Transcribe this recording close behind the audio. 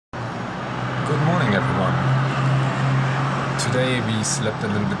Good morning, everyone. Today we slept a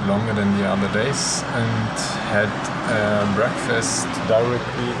little bit longer than the other days and had breakfast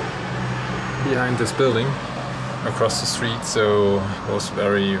directly behind this building across the street, so it was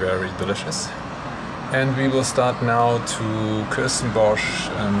very, very delicious. And we will start now to Kirstenbosch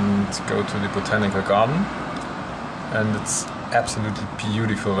and go to the Botanical Garden. And it's absolutely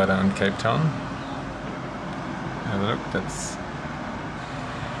beautiful weather in Cape Town. Have a look, that's...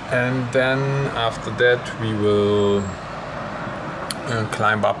 And then after that we will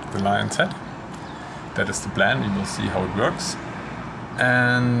climb up the Lion's Head. That is the plan, we will see how it works.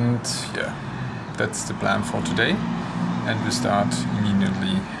 And yeah, that's the plan for today. And we start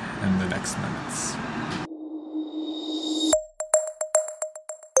immediately in the next minutes.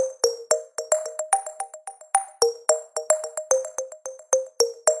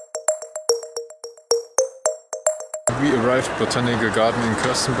 We arrived at Botanical Garden in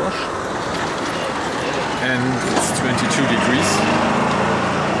Kirstenbosch and it's 22 degrees,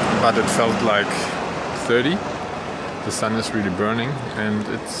 but it felt like 30. The sun is really burning and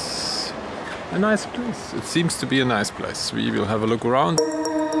it's a nice place. It seems to be a nice place. We will have a look around.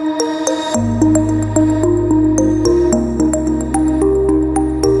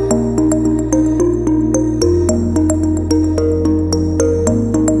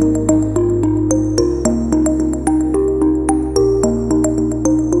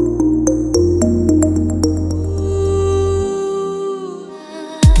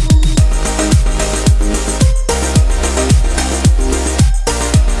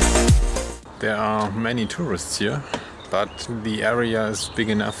 There are many tourists here, but the area is big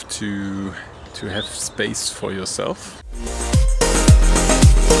enough to have space for yourself.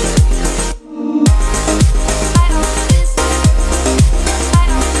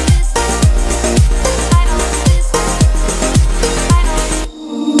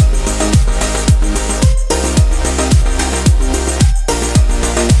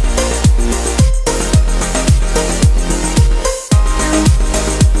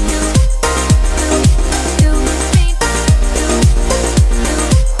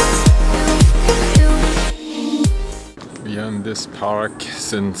 This park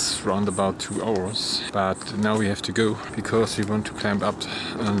since around about 2 hours, but now we have to go because we want to climb up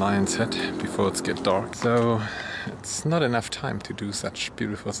Lion's Head before it gets dark. So it's not enough time to do such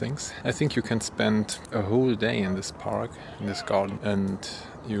beautiful things. I think you can spend a whole day in this park, in this garden, and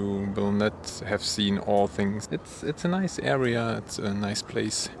you will not have seen all things. It's a nice area, it's a nice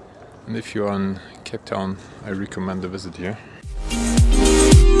place, and if you're in Cape Town, I recommend a visit here.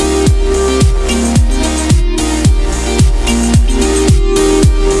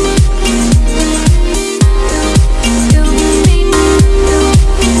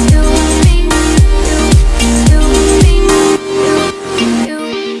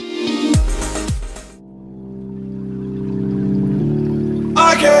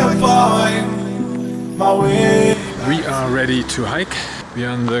 We are ready to hike. We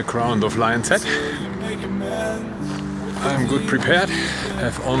are on the ground of Lion's Head. I'm good prepared. I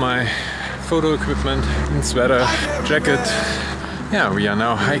have all my photo equipment, sweater, jacket. Yeah, we are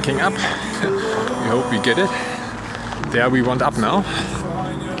now hiking up. We hope we get it. There we want up now.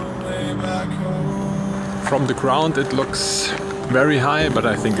 From the ground it looks very high, but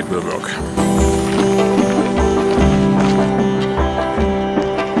I think it will work.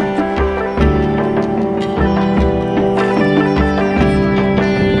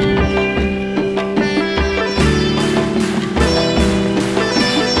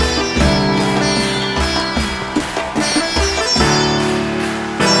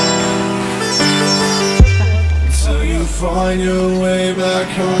 Find your way back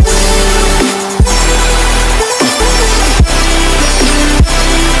home.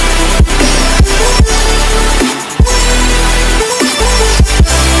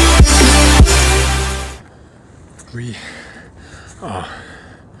 We are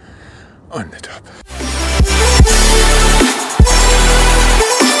on the top.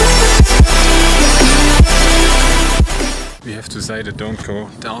 We have decided don't go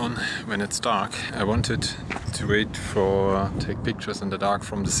down when it's dark. I wanted to wait for take pictures in the dark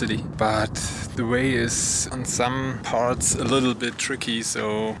from the city, but the way is on some parts a little bit tricky,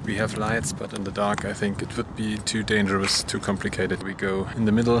 so we have lights, but in the dark I think it would be too dangerous, too complicated. We go in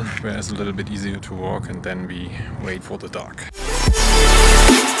the middle where it's a little bit easier to walk, and then we wait for the dark.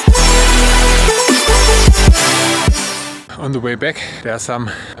 On the way back there are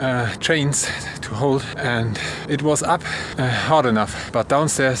some chains to hold, and it was up hard enough, but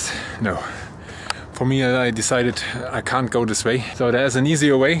downstairs no. For me, I decided I can't go this way, so there's an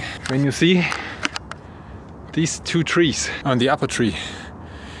easier way. When you see these two trees on the upper tree,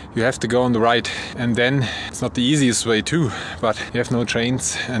 you have to go on the right, and then it's not the easiest way too, but you have no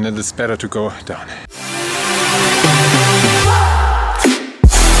trains and it is better to go down.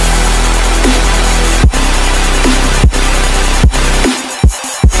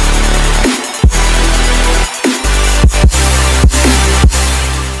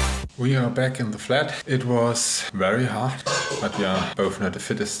 We are back in the flat. It was very hard, but we are both not the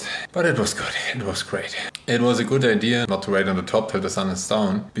fittest. But it was good, it was great. It was a good idea not to wait on the top till the sun is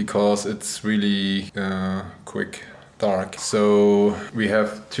down, because it's really quick dark. So we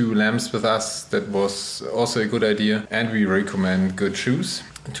have 2 lamps with us. That was also a good idea. And we recommend good shoes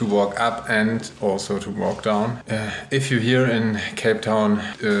to walk up and also to walk down. If you're here in Cape Town,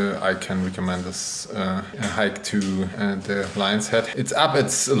 I can recommend this a hike to the Lion's Head. It's up,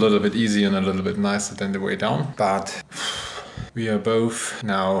 it's a little bit easier and a little bit nicer than the way down, but we are both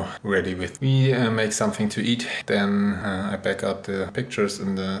now ready with. We make something to eat, then I back up the pictures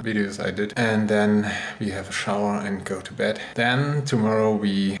and the videos I did, and then we have a shower and go to bed. Then tomorrow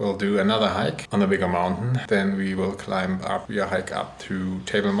we will do another hike on a bigger mountain. Then we will climb up, we hike up to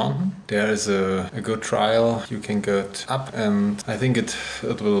Table Mountain. There is a good trail you can get up, and I think it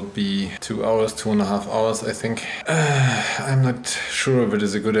will be 2 hours, 2.5 hours, I think. I'm not sure if it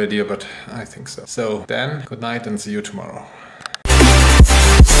is a good idea, but I think so. So then, good night and see you tomorrow.